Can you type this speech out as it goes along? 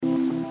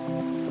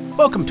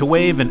Welcome to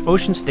WAVE, an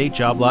Ocean State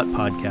Job Lot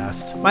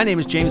podcast. My name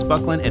is James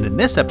Buckland, and in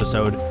this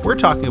episode, we're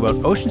talking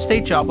about Ocean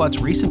State Job Lot's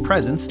recent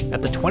presence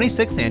at the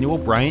 26th Annual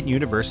Bryant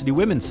University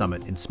Women's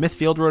Summit in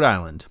Smithfield, Rhode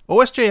Island.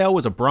 OSJL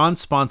was a bronze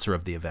sponsor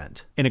of the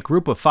event, and a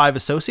group of 5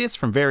 associates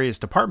from various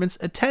departments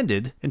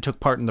attended and took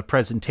part in the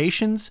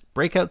presentations,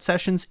 breakout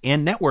sessions,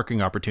 and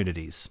networking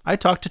opportunities. I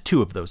talked to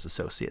 2 of those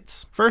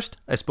associates. First,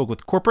 I spoke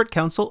with Corporate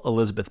Counsel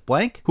Elizabeth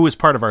Blank, who is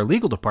part of our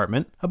legal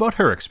department, about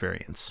her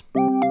experience.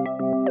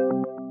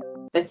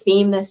 The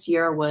theme this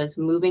year was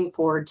moving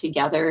forward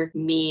together,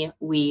 me,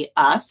 we,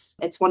 us.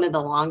 It's one of the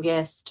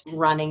longest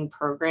running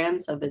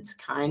programs of its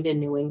kind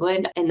in New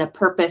England. And the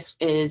purpose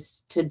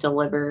is to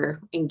deliver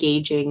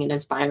engaging and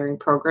inspiring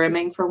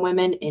programming for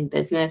women in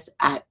business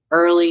at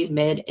early,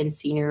 mid, and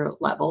senior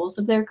levels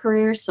of their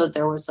careers. So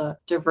there was a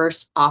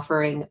diverse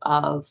offering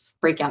of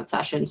breakout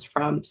sessions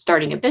from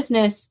starting a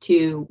business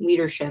to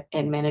leadership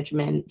and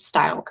management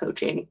style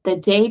coaching. The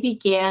day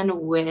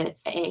began with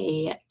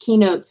a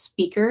keynote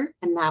speaker,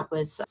 and that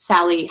was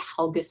Sally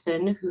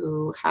Helgeson,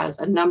 who has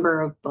a number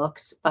of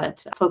books,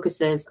 but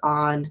focuses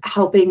on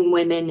helping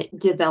women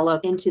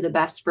develop into the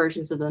best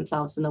versions of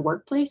themselves in the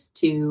workplace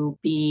to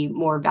be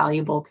more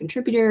valuable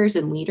contributors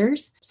and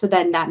leaders. So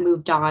then that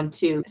moved on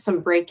to some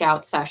breakout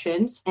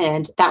sessions.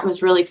 And that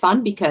was really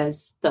fun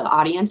because the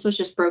audience was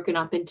just broken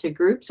up into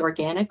groups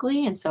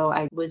organically. And so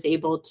I was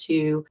able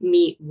to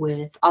meet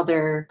with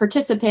other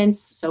participants,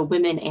 so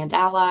women and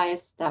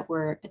allies that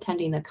were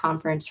attending the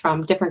conference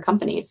from different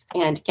companies,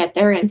 and get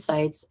their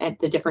insights at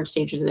the different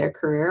stages of their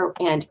career.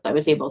 And I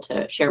was able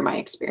to share my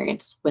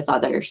experience with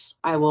others.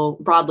 I will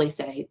broadly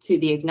say to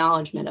the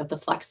acknowledgement of the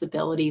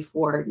flexibility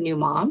for new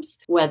moms,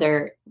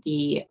 whether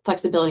the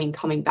flexibility in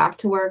coming back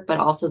to work, but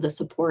also the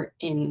support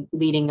in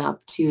leading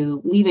up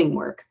to leaving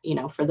work,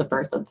 for the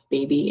birth of the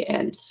baby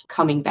and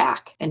coming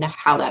back, and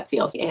how that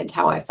feels and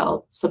how I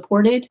felt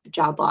supported.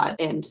 Job Lot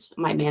and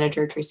my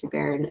manager, Tracy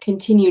Barron,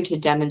 continue to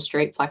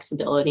demonstrate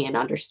flexibility and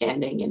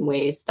understanding in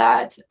ways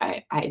that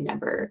I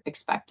never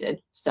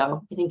expected.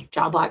 So I think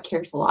Job Lot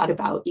cares a lot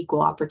about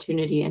equal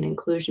opportunity and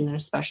inclusion, and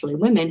especially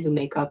women who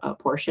make up a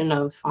portion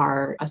of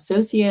our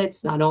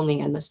associates, not only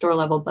in the store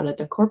level, but at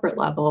the corporate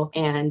level,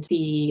 and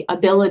the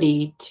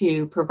ability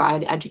to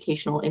provide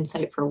educational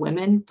insight for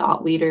women,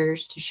 thought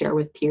leaders, to share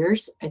with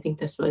peers. I think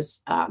this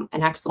was an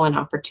excellent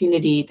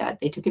opportunity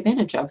that they took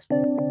advantage of.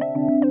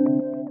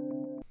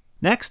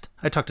 Next,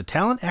 I talked to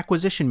Talent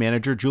Acquisition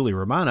Manager Julie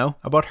Romano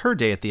about her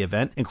day at the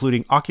event,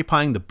 including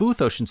occupying the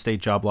booth Ocean State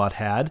Job Lot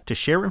had to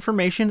share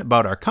information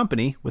about our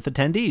company with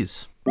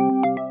attendees.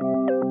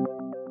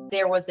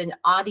 There was an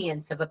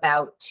audience of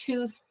about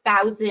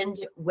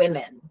 2,000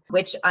 women,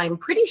 which I'm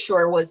pretty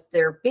sure was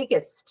their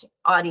biggest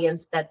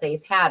audience that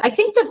they've had. I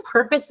think the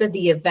purpose of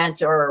the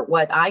event, or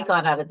what I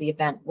got out of the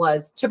event,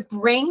 was to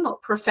bring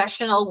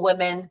professional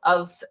women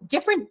of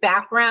different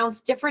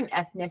backgrounds, different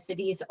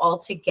ethnicities all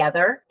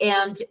together,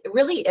 and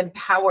really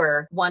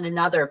empower one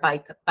another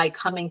by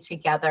coming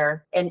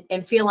together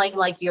and feeling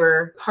like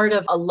you're part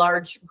of a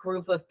large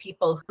group of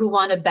people who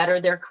want to better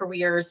their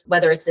careers,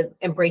 whether it's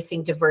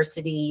embracing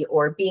diversity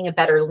or being a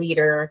better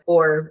leader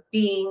or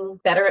being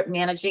better at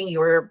managing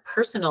your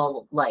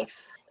personal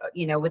life.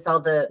 With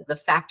all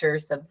the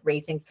factors of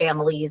raising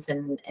families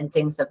and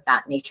things of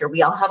that nature.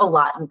 We all have a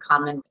lot in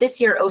common. This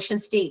year,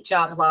 Ocean State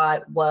Job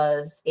Lot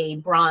was a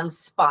bronze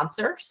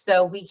sponsor.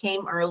 So we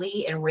came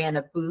early and ran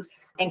a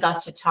booth and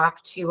got to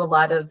talk to a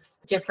lot of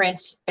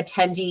different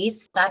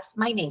attendees. That's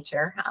my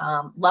nature.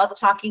 Love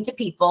talking to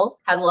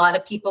people. Had a lot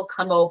of people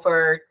come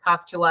over,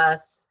 talk to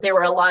us. There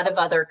were a lot of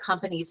other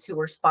companies who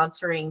were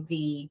sponsoring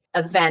the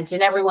event,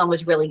 and everyone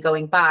was really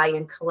going by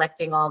and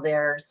collecting all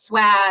their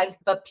swag.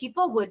 But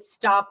people would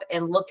stop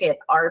and look at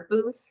our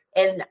booth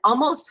and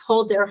almost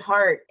hold their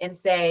heart and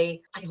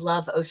say, I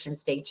love Ocean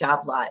State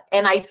Job Lot.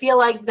 And I feel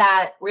like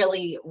that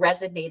really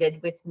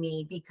resonated with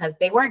me because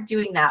they weren't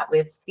doing that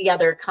with the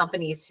other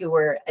companies who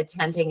were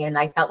attending. And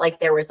I felt like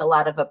there was a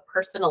lot of a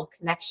personal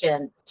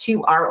connection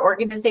to our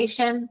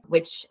organization,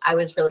 which I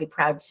was really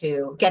proud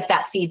to get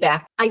that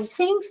feedback. I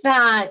think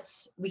that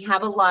we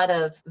have a lot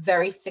of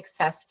very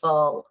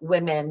successful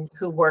women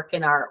who work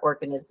in our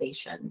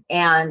organization.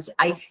 And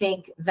I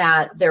think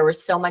that there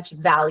was so much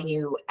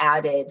value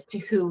added to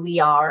who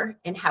we are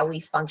and how we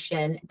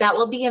function that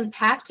will be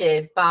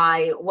impacted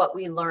by what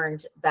we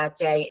learned that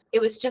day. It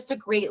was just a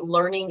great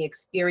learning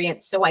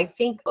experience. So I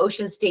think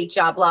Ocean State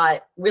Job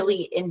Lot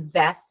really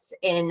invests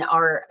in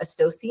our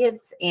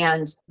associates,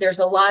 and there's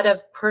a lot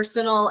of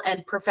personal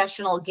and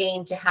professional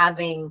gain to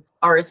having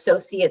our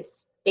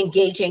associates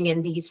engaging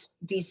in these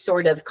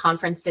sort of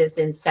conferences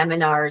and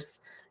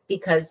seminars,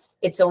 because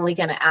it's only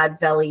going to add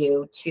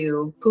value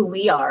to who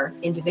we are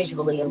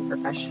individually and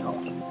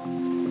professionally.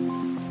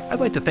 I'd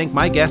like to thank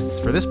my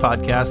guests for this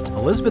podcast,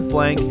 Elizabeth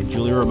Blank and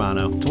Julie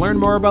Romano. To learn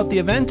more about the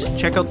event,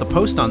 check out the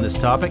post on this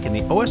topic in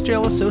the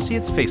OSJL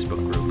Associates Facebook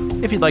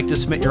group. If you'd like to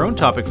submit your own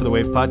topic for the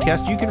WAVE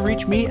podcast, you can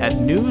reach me at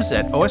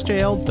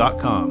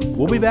news@osjl.com.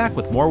 We'll be back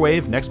with more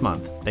WAVE next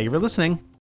month. Thank you for listening.